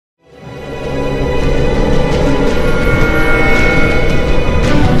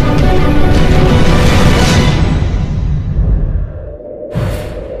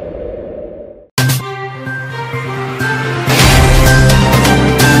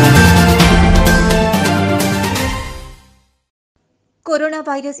Corona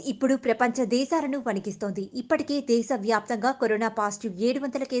virus ఇప్పుడు ప్రపంచ దేశాలను వణికిస్తోంది. ఇప్పటికే దేశవ్యాప్తంగా కరోనా పాజిటివ్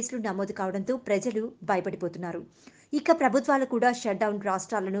 700 కేసులు నమోదు కావడంతో ప్రజలు భయపడిపోతున్నారు. ఇక ప్రభుత్వాలు కూడా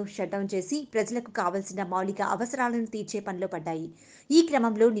రాష్ట్రాలను షట్డౌన్ చేసి ప్రజలకు కావాల్సిన మౌలిక అవసరాలను తీర్చే పనిలో పడ్డాయి. ఈ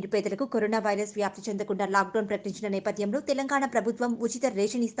క్రమంలో నిరుపేదలకు కరోనా వైరస్ వ్యాప్తి చెందకుండా లాక్డౌన్ ప్రకటించిన నేపథ్యంలో తెలంగాణ ప్రభుత్వం ఉచిత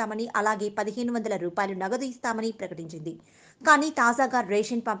రేషన్ ఇస్తామని, అలాగే రూ. 1500 నగదు ఇస్తామని ప్రకటించింది. కానీ తాజాగా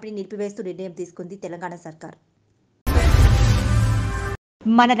రేషన్ పంపిణీ నిలిపివేస్తూ నిర్ణయం తీసుకుంది తెలంగాణ సర్కార్.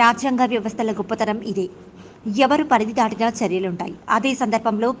 మన రాజ్యాంగ వ్యవస్థల గొప్పతనం ఇదే. ఎవరు పరిధి దాటినా చర్యలుంటాయి. అదే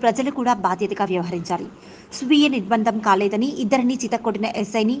సందర్భంలో ప్రజలు కూడా బాధ్యతగా వ్యవహరించాలి. స్వీయ నిర్బంధం కాలేదని ఇద్దరిని చితక్కొట్టిన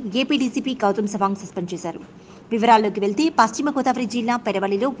ఎస్ఐని AP DCP Gautam Sawang suspend చేశారు. వివరాల్లోకి వెళ్తే పశ్చిమ గోదావరి జిల్లా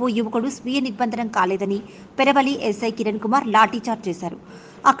పెరవలిలో ఓ యువకుడు స్వీయ నిర్బంధనం కాలేదని పెరవలి ఎస్ఐ కిరణ్ కుమార్ లాఠీచార్జ్ చేశారు.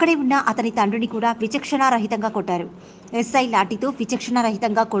 అక్కడే ఉన్న అతని తండ్రిని కూడా విచక్షణారహితంగా కొట్టారు. ఎస్ఐ లాఠీతో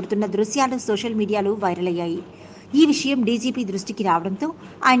విచక్షణారహితంగా కొడుతున్న దృశ్యాలు సోషల్ మీడియాలో వైరల్ అయ్యాయి. ఈ విషయం డీజీపీ దృష్టికి రావడంతో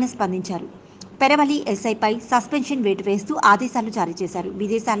ఆయన స్పందించారు. పెరవలి ఎస్ఐపై సస్పెన్షన్ వేటు వేస్తూ ఆదేశాలు జారీ చేశారు.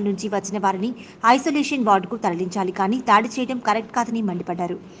 విదేశాల నుంచి వచ్చిన వారిని ఐసోలేషన్ వార్డుకు తరలించాలి, కానీ దాడి చేయడం కరెక్ట్ కాదని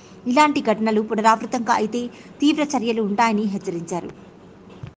మండిపడ్డారు. ఇలాంటి ఘటనలు పునరావృతంగా అయితే తీవ్ర చర్యలు ఉంటాయని హెచ్చరించారు.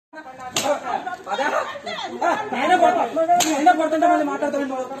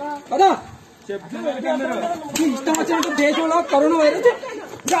 దేశంలో కరోనా వైరస్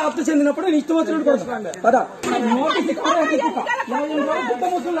వ్యాప్తి చెందినప్పుడు ఇష్టం వచ్చినట్టు కదా నోటీస్ బుద్ధ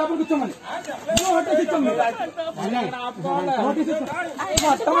ముస్లిం లోపల కూర్చోమని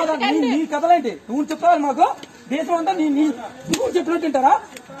నీ కథలేంటి నువ్వు చెప్పాలి మాకు. దేశం అంతా నువ్వు చెప్పినట్టు తింటారా?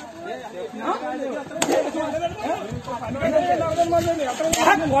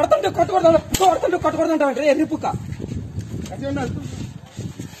 కొడుతుంటే కొట్టకూడదంటావంటే ఎర్రిపుక్క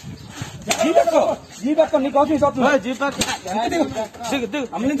జీపెక్కో నీకు అంబులెన్స్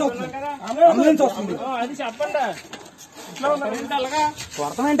వస్తుంది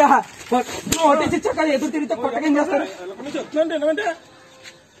కొడతానంట. నోటీస్ ఇచ్చాక ఎదురు తిరిగితే కొట్టగా ఏం చేస్తారు?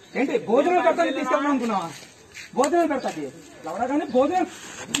 ఏంటి భోజనం పెడతానికి తీసుకెళ్తాం అనుకున్నావా? భోజనం పెడతాకి ఎవరా కానీ భోజనం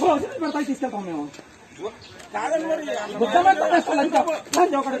పెడతాకి తీసుకెళ్తాం మేము.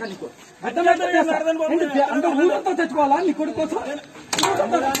 అంటే ఊరంతా తెచ్చుకోవాలా నీ కొడుకు కోసం?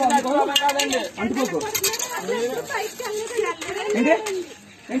 అంటుకోకు ఏంటి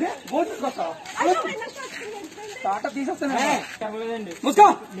ఏంటి భోజనం వస్తావా? తాట తీసేస్తాను ముస్కా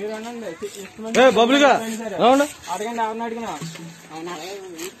బబులుగా అడగండి. ఎవరిని అడిగినా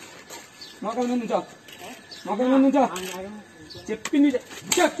మొక్కల మీద నుంచో మొక్కల మీద నుంచో చెప్పింది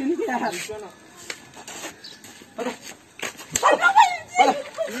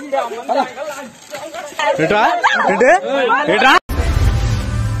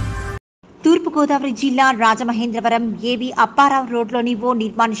తూర్పుగోదావరి జిల్లా రాజమహేంద్రవరం ఏవి అప్పారావు రోడ్లోని ఓ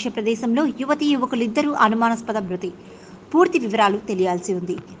నిర్మానుష్య ప్రదేశంలో యువకులిద్దరూ అనుమానాస్పద మృతి. పూర్తి వివరాలు తెలియాల్సి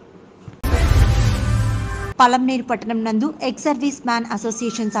ఉంది. పలంనేరు పట్టణం నందు ఎక్స్ సర్వీస్ మ్యాన్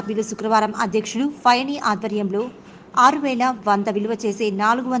అసోసియేషన్ సభ్యులు శుక్రవారం అధ్యక్షుడు ఫయనీ ఆధ్వర్యంలో 6100 విలువ చేసే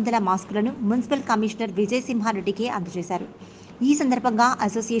 400 మాస్కులను మున్సిపల్ కమిషనర్ విజయసింహారెడ్డికి అందజేశారు. ఈ సందర్భంగా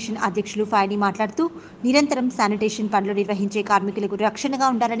అసోసియేషన్ అధ్యక్షులు ఫయనీ మాట్లాడుతూ నిరంతరం శానిటేషన్ పనులు నిర్వహించే కార్మికులకు రక్షణగా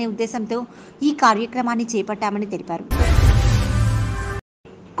ఉండాలనే ఉద్దేశంతో ఈ కార్యక్రమాన్ని చేపట్టామని తెలిపారు.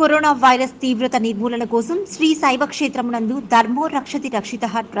 కరోనా వైరస్ తీవ్రత నిర్మూలన కోసం శ్రీ శైవ క్షేత్రం నందు ధర్మో రక్షతి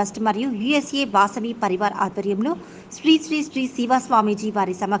రక్షితః ట్రస్ట్ మరియు యుఎస్ఏ వాసవి పరివార్ ఆధ్వర్యంలో శ్రీ శ్రీ శ్రీ శివ స్వామీజీ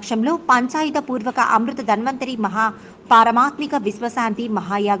వారి సమక్షంలో పంచాయుధ పూర్వక అమృత ధన్వంతరి మహా పారమాత్మిక విశ్వశాంతి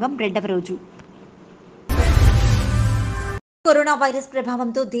మహాయాగం 2వ రోజు. కరోనా వైరస్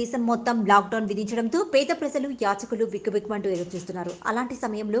ప్రభావంతో దేశం మొత్తం లాక్డౌన్ విధించడంతో పేద ప్రజలు యాచకులు విక్కుబిక్కుమంటూ ఎదురుచూస్తున్నారు. అలాంటి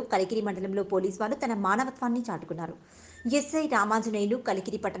సమయంలో కలికిరి మండలంలో పోలీసు వారు తన మానవత్వాన్ని చాటుకున్నారు. ఎస్ఐ రామాంజనేయులు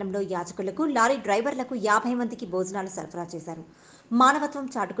కలికిరి పట్టణంలో యాచకులకు, లారీ డ్రైవర్లకు 50 మందికి భోజనాలు సరఫరా చేశారు. మానవత్వం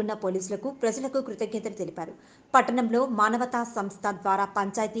చాటుకున్న పోలీసులకు ప్రజలకు కృతజ్ఞతలు తెలిపారు. పట్టణంలో మానవతా సంస్థ ద్వారా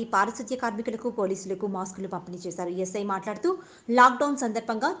పంచాయతీ పారిశుద్ధ్య కార్మికులకు, పోలీసులకు మాస్కులు పంపిణీ చేశారు. ఎస్ఐ మాట్లాడుతూ లాక్డౌన్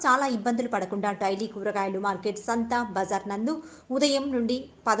సందర్భంగా చాలా ఇబ్బందులు పడకుండా డైలీ కూరగాయలు మార్కెట్, సంత, బజార్ నందు ఉదయం నుండి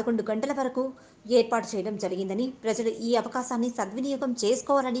 11 గంటల వరకు ఏర్పాటు చేయడం జరిగిందని, ప్రజలు ఈ అవకాశాన్ని సద్వినియోగం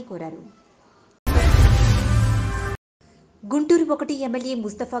చేసుకోవాలని కోరారు. గుంటూరు 1 ఎమ్మెల్యే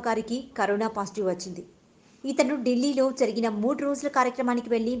ముస్తఫా గారికి కరోనా పాజిటివ్ వచ్చింది. ఇతను ఢిల్లీలో జరిగిన 3 రోజుల కార్యక్రమానికి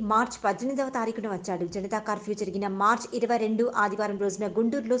వెళ్లి మార్చి 18వ తారీఖున వచ్చాడు. జనతా కర్ఫ్యూ జరిగిన మార్చి 22 ఆదివారం రోజున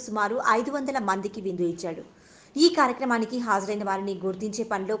గుంటూరులో సుమారు 500 మందికి విందు ఇచ్చాడు. ఈ కార్యక్రమానికి హాజరైన వారిని గుర్తించే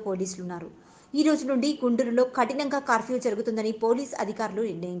పనిలో పోలీసులున్నారు. ఈ రోజు నుండి గుంటూరులో కఠినంగా కర్ఫ్యూ జరుగుతుందని పోలీస్ అధికారులు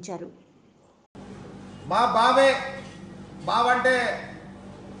నిర్ణయించారు. మా బావంటే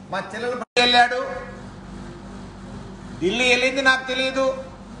మా చెల్లెలు వెళ్ళాడు. ఢిల్లీ వెళ్ళింది నాకు తెలియదు,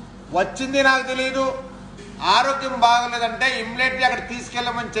 వచ్చింది నాకు తెలియదు. ఆరోగ్యం బాగలేదంటే ఇమ్మీడియట్లీ అక్కడ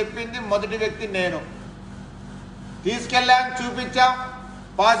తీసుకెళ్ళమని చెప్పింది మొదటి వ్యక్తి నేను. తీసుకెళ్ళాం, చూపించాం,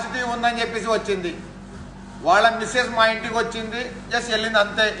 పాజిటివ్ ఉందని చెప్పేసి వచ్చింది. వాళ్ళ మిస్సెస్ మా ఇంటికి వచ్చింది, జస్ట్ వెళ్ళింది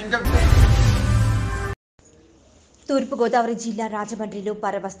అంతే. ఇంకా తూర్పుగోదావరి జిల్లా రాజమండ్రిలో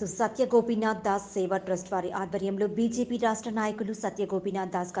పరవస్తు సత్య గోపీనాథ్ దాస్ సేవా ట్రస్ట్ వారి ఆధ్వర్యంలో బీజేపీ రాష్ట్ర నాయకులు సత్య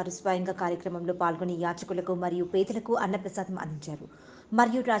గోపీనాథ్ దాస్ గారు స్వయంగా కార్యక్రమంలో పాల్గొని యాచకులకు మరియు పేదలకు అన్నప్రసాదం అందించారు.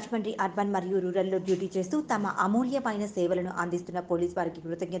 మరియు రాజమండ్రి అర్బన్ మరియు రూరల్లో డ్యూటీ చేస్తూ తమ అమూల్యమైన సేవలను అందిస్తున్న పోలీసు వారికి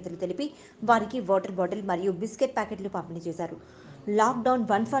కృతజ్ఞతలు తెలిపి వారికి వాటర్ బాటిల్ మరియు బిస్కెట్ ప్యాకెట్లు పంపిణీ చేశారు. లాక్డౌన్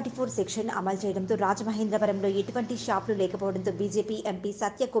 144 సెక్షన్ అమలు చేయడంతో రాజమహేంద్రవరంలో ఎటువంటి షాపులు లేకపోవడంతో బీజేపీ ఎంపీ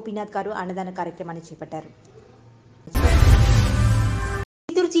సత్య గోపీనాథ్ గారు అన్నదాన కార్యక్రమాన్ని చేపట్టారు.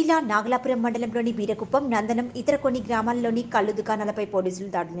 చిత్తూరు జిల్లా నాగలాపురం మండలంలోని వీరకుప్పం, నందనం, ఇతర కొన్ని గ్రామాల్లోని కళ్ళు దుకాణాలపై పోలీసులు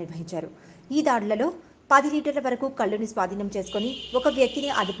దాడులు నిర్వహించారు. ఈ దాడులలో 10 లీటర్ల వరకు కళ్ళుని స్వాధీనం చేసుకుని ఒక వ్యక్తిని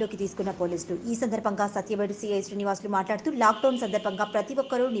అదుపులోకి తీసుకున్న పోలీసులు. ఈ సందర్భంగా సత్యవేడు సిఐ శ్రీనివాసులు మాట్లాడుతూ లాక్డౌన్ సందర్భంగా ప్రతి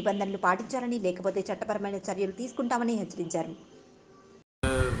ఒక్కరూ నిబంధనలు పాటించాలని, లేకపోతే చట్టపరమైన చర్యలు తీసుకుంటామని హెచ్చరించారు.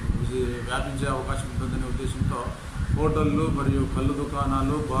 వ్యాపించే అవకాశం ఉంటుందనే ఉద్దేశంతో హోటళ్లు మరియు కళ్ళు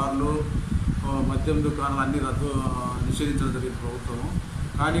దుకాణాలు, బార్లు, మద్యం దుకాణాలు అన్ని నిషేధించడం జరిగింది ప్రభుత్వం.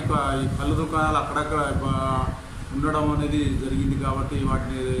 కానీ ఈ కళ్ళు దుకాణాలు అక్కడక్కడ ఉండడం అనేది జరిగింది కాబట్టి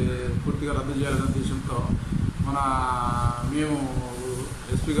వాటిని పూర్తిగా రద్దు చేయాలనే ఉద్దేశంతో మేము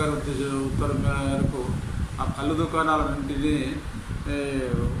ఎస్పీ గారి ఉత్తర్వు మేరకు ఆ కళ్ళు దుకాణాలన్నింటినీ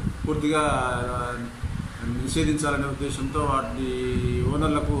పూర్తిగా నిషేధించాలనే ఉద్దేశంతో వాటి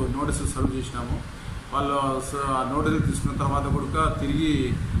ఓనర్లకు నోటీసులు సర్వ్ చేసినాము. వాళ్ళు ఆ నోటీసులు తీసుకున్న తర్వాత కూడా తిరిగి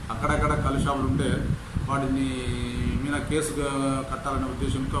అక్కడక్కడ కళ్ళు షాపులు ఉంటే వాటిని మీద కేసు కట్టాలనే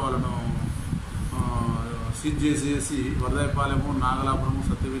ఉద్దేశంతో వాళ్ళను సీజ్ చేసేసి వరదాయపాలెము, నాగలాపురము,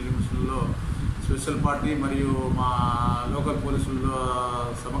 సత్యవేలి మిషన్లో స్పెషల్ పార్టీ మరియు మా లోకల్ పోలీసుల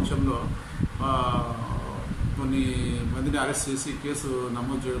సమక్షంలో కొన్ని మందిని అరెస్ట్ చేసి కేసు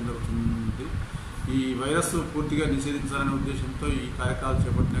నమోదు చేయడం జరుగుతుంది. ఈ వైరస్ పూర్తిగా నిషేధించాలనే ఉద్దేశంతో ఈ కార్యక్రమాలు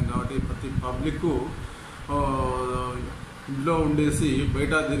చేపట్టినాం కాబట్టి ప్రతి పబ్లిక్ ఇంట్లో ఉండేసి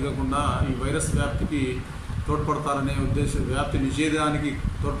బయట తిరగకుండా ఈ వైరస్ వ్యాప్తికి తోడ్పడతారనే వ్యాప్తి నిషేధానికి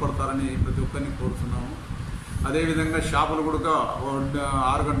తోడ్పడతారని ప్రతి ఒక్కరిని కోరుతున్నాము. అదేవిధంగా షాపులు కూడా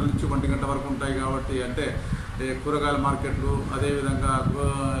 6 గంటల నుంచి 1 గంట వరకు ఉంటాయి కాబట్టి, అంటే కూరగాయల మార్కెట్లు, అదేవిధంగా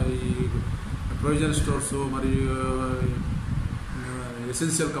ఈ ప్రొవిజన్ స్టోర్స్ మరియు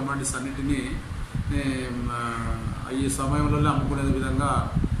ఎసెన్షియల్ కమాడిటీస్ అన్నింటినీ ఈ సమయంలోనే అమ్ముకునే విధంగా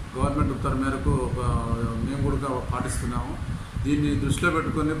గవర్నమెంట్ ఉత్తర్వు మేరకు మేము కూడా పాటిస్తున్నాము. దీన్ని దృష్టిలో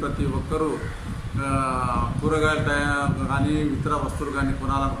పెట్టుకొని ప్రతి ఒక్కరూ కూరగాయలు కానీ ఇతర వస్తువులు కానీ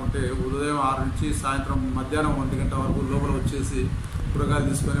కొనాలనుకుంటే ఉదయం 6 నుంచి సాయంత్రం మధ్యాహ్నం 1 గంట వరకు లోపల వచ్చేసి కూరగాయలు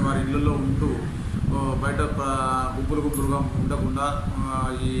తీసుకొని వారి ఇళ్లలో ఉంటూ బయట గుంపులుగా ఉండకుండా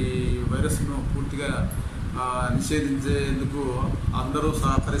ఈ వైరస్ను పూర్తిగా నిషేధించేందుకు అందరూ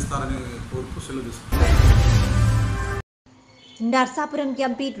సహకరిస్తారని కోరుతూ సెలవు తీసుకుంటారు. Narsapuram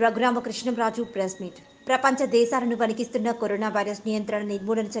MP Raghurama Krishnam Raju press meet. ప్రపంచ దేశాలను వణికిస్తున్న కరోనా వైరస్ నియంత్రణ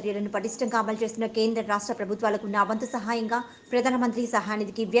నిర్మూలన చర్యలను పటిష్టంగా అమలు చేస్తున్న కేంద్ర రాష్ట్ర ప్రభుత్వాలకు నా వంతు సహాయంగా ప్రధానమంత్రి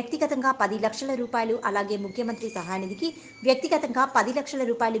సహాయనిధికి వ్యక్తిగతంగా 10 లక్షల రూపాయలు, అలాగే ముఖ్యమంత్రి సహాయనిధికి వ్యక్తిగతంగా 10 లక్షల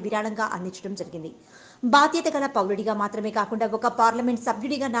రూపాయలు విరాళంగా అందించడం జరిగింది. బాధ్యత గల పౌరుడిగా మాత్రమే కాకుండా ఒక పార్లమెంట్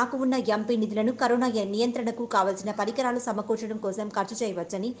సభ్యుడిగా నాకు ఉన్న ఎంపీ నిధులను కరోనా నియంత్రణకు కావలసిన పరికరాలు సమకూర్చడం కోసం ఖర్చు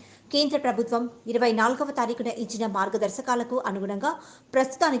చేయవచ్చని కేంద్ర ప్రభుత్వం 24వ తారీఖున ఇచ్చిన మార్గదర్శకాలకు అనుగుణంగా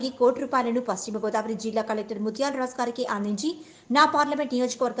ప్రస్తుతానికి ₹1 కోటి పశ్చిమ గోదావరి జిల్లా కలెక్టర్ ముత్యాలరాజు గారికి అందించి నా పార్లమెంట్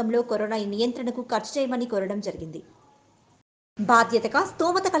నియోజకవర్గంలో కరోనా నియంత్రణకు ఖర్చు చేయమని కోరడం జరిగింది. బాధ్యతగా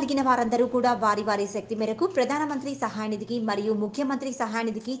స్తోమత కలిగిన వారందరూ కూడా వారి వారి శక్తి మేరకు ప్రధానమంత్రి సహాయనిధికి మరియు ముఖ్యమంత్రి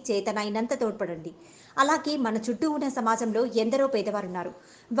సహాయనిధికి చేతనైనంత తోడ్పడండి. అలాగే మన చుట్టూ ఉన్న సమాజంలో ఎందరో పేదవారున్నారు.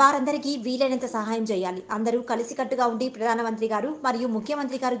 వారందరికీ వీలైనంత సహాయం చేయాలి. అందరూ కలిసికట్టుగా ఉండి ప్రధానమంత్రి గారు మరియు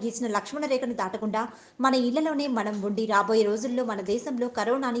ముఖ్యమంత్రి గారు గీసిన లక్ష్మణ రేఖను దాటకుండా మన ఇళ్లలోనే మనం ఉండి రాబోయే రోజుల్లో మన దేశంలో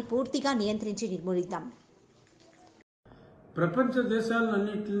కరోనాని పూర్తిగా నియంత్రించి నిర్మూలిద్దాం. ప్రపంచ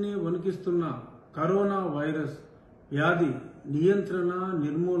దేశాలన్నింటినీ వణికిస్తున్న కరోనా వైరస్ వ్యాధి నియంత్రణ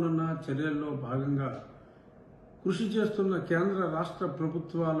నిర్మూలన చర్యల్లో భాగంగా కృషి చేస్తున్న కేంద్ర రాష్ట్ర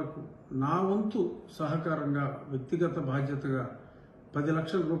ప్రభుత్వాలకు నా వంతు సహకారంగా వ్యక్తిగత బాధ్యతగా 10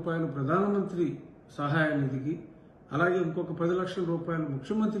 లక్షల రూపాయలు ప్రధానమంత్రి సహాయ నిధికి, అలాగే ఇంకొక 10 లక్షల రూపాయలు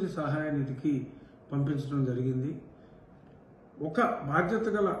ముఖ్యమంత్రి సహాయ నిధికి పంపించడం జరిగింది. ఒక బాధ్యత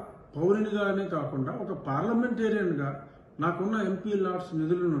గల పౌరునిగానే కాకుండా ఒక పార్లమెంటేరియన్గా నాకున్న ఎంపీ లాట్స్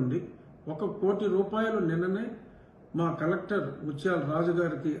నిధుల నుండి ₹1 కోటి నిన్ననే మా కలెక్టర్ ముత్యాల రాజు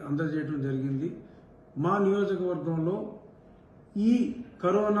గారికి అందజేయడం జరిగింది. మా నియోజకవర్గంలో ఈ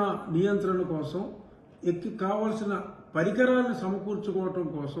కరోనా నియంత్రణ కోసం కావాల్సిన పరికరాలను సమకూర్చుకోవటం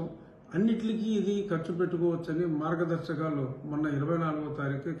కోసం అన్నిటికీ ఇది ఖర్చు పెట్టుకోవచ్చని మార్గదర్శకాలు మొన్న 24వ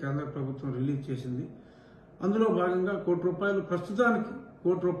తారీఖు కేంద్ర ప్రభుత్వం రిలీజ్ చేసింది. అందులో భాగంగా ₹1 ప్రస్తుతానికి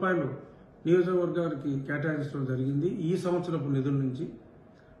 ₹1 నియోజకవర్గానికి కేటాయించడం జరిగింది ఈ సంవత్సరపు నిధుల నుంచి.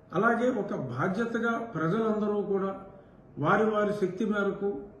 అలాగే ఒక బాధ్యతగా ప్రజలందరూ కూడా వారి వారి శక్తి మేరకు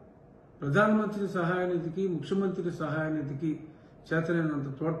ప్రధానమంత్రి సహాయ నిధికి, ముఖ్యమంత్రి సహాయ నిధికి చేతనైనంత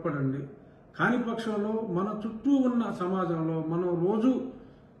తోడ్పడండి. కాని పక్షంలో మన చుట్టూ ఉన్న సమాజంలో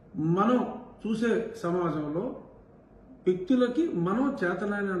మనం చూసే సమాజంలో వ్యక్తులకి మనం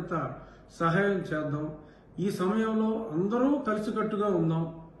చేతనైనంత సహాయం చేద్దాం. ఈ సమయంలో అందరూ కలిసికట్టుగా ఉందాం.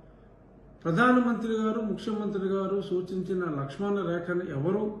 ప్రధానమంత్రి గారు, ముఖ్యమంత్రి గారు సూచించిన లక్ష్మణ రేఖను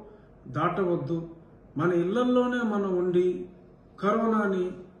ఎవరూ దాటవద్దు. మన ఇళ్లల్లోనే మనం ఉండి కరోనాని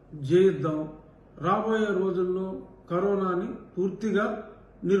జయిద్దాం. రాబోయే రోజుల్లో కరోనాని పూర్తిగా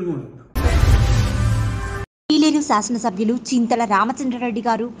నిర్మూలిద్దాం. పీలేరు శాసనసభ్యులు చింతల రామచంద్రారెడ్డి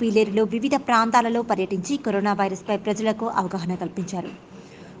గారు పీలేరులో వివిధ ప్రాంతాలలో పర్యటించి కరోనా వైరస్పై ప్రజలకు అవగాహన కల్పించారు.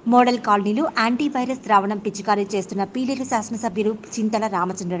 మోడల్ కాలనీలో యాంటీవైరస్ ద్రావణం పిచికారీ చేస్తున్న పీలేరు శాసనసభ్యులు చింతల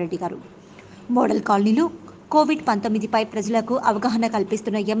రామచంద్రారెడ్డి గారు, మోడల్ కాలనీలో కోవిడ్-19పై ప్రజలకు అవగాహన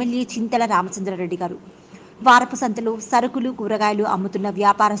కల్పిస్తున్న ఎమ్మెల్యే చింతల రామచంద్రారెడ్డి గారు, వారపు సంతలో సరుకులు, కూరగాయలు అమ్ముతున్న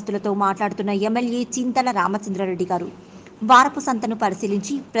వ్యాపారస్తులతో మాట్లాడుతున్న ఎమ్మెల్యే చింతల రామచంద్రారెడ్డి గారు, వారపు సంతను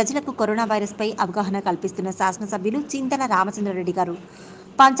పరిశీలించి ప్రజలకు కరోనా వైరస్పై అవగాహన కల్పిస్తున్న శాసనసభ్యులు చింతల రామచంద్రారెడ్డి గారు,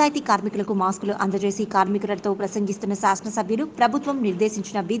 పంచాయతీ కార్మికులకు మాస్కులు అందజేసి కార్మికులతో ప్రసంగిస్తున్న శాసనసభ్యులు, ప్రభుత్వం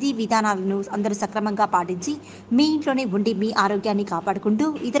నిర్దేశించిన విధి విధానాలను అందరూ సక్రమంగా పాటించి మీ ఇంట్లోనే ఉండి మీ ఆరోగ్యాన్ని కాపాడుకుంటూ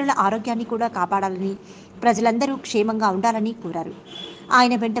ఇతరుల ఆరోగ్యాన్ని కూడా కాపాడాలని, ప్రజలందరూ క్షేమంగా ఉండాలని కోరారు.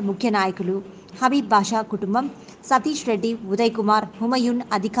 ఆయన వెంట ముఖ్య నాయకులు హబీబ్ బాషా కుటుంబం, సతీష్ రెడ్డి, ఉదయ్ కుమార్, హుమయూన్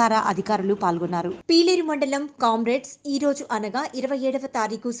అధికారులు పాల్గొన్నారు. పీలేరు మండలం కామ్రేడ్స్ ఈ రోజు అనగా 27వ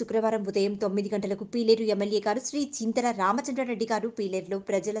తారీఖు శుక్రవారం ఉదయం 9 గంటలకు పీలేరు ఎమ్మెల్యే గారు శ్రీ చింతల రామచంద్రారెడ్డి గారు పీలేరులో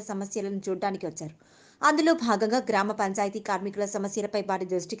ప్రజల సమస్యలను చూడడానికి వచ్చారు. అందులో భాగంగా గ్రామ పంచాయతీ కార్మికుల సమస్యలపై వారి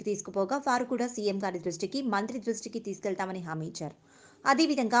దృష్టికి తీసుకుపోగా వారు కూడా సీఎం గారి దృష్టికి, మంత్రి దృష్టికి తీసుకెళ్తామని హామీ ఇచ్చారు.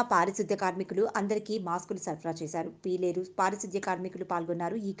 అదేవిధంగా పారిశుద్ధ్య కార్మికులు అందరికీ మాస్కులు సరఫరా చేశారు. పీలేరు పారిశుద్ధ్య కార్మికులు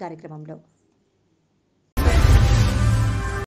పాల్గొన్నారు ఈ కార్యక్రమంలో.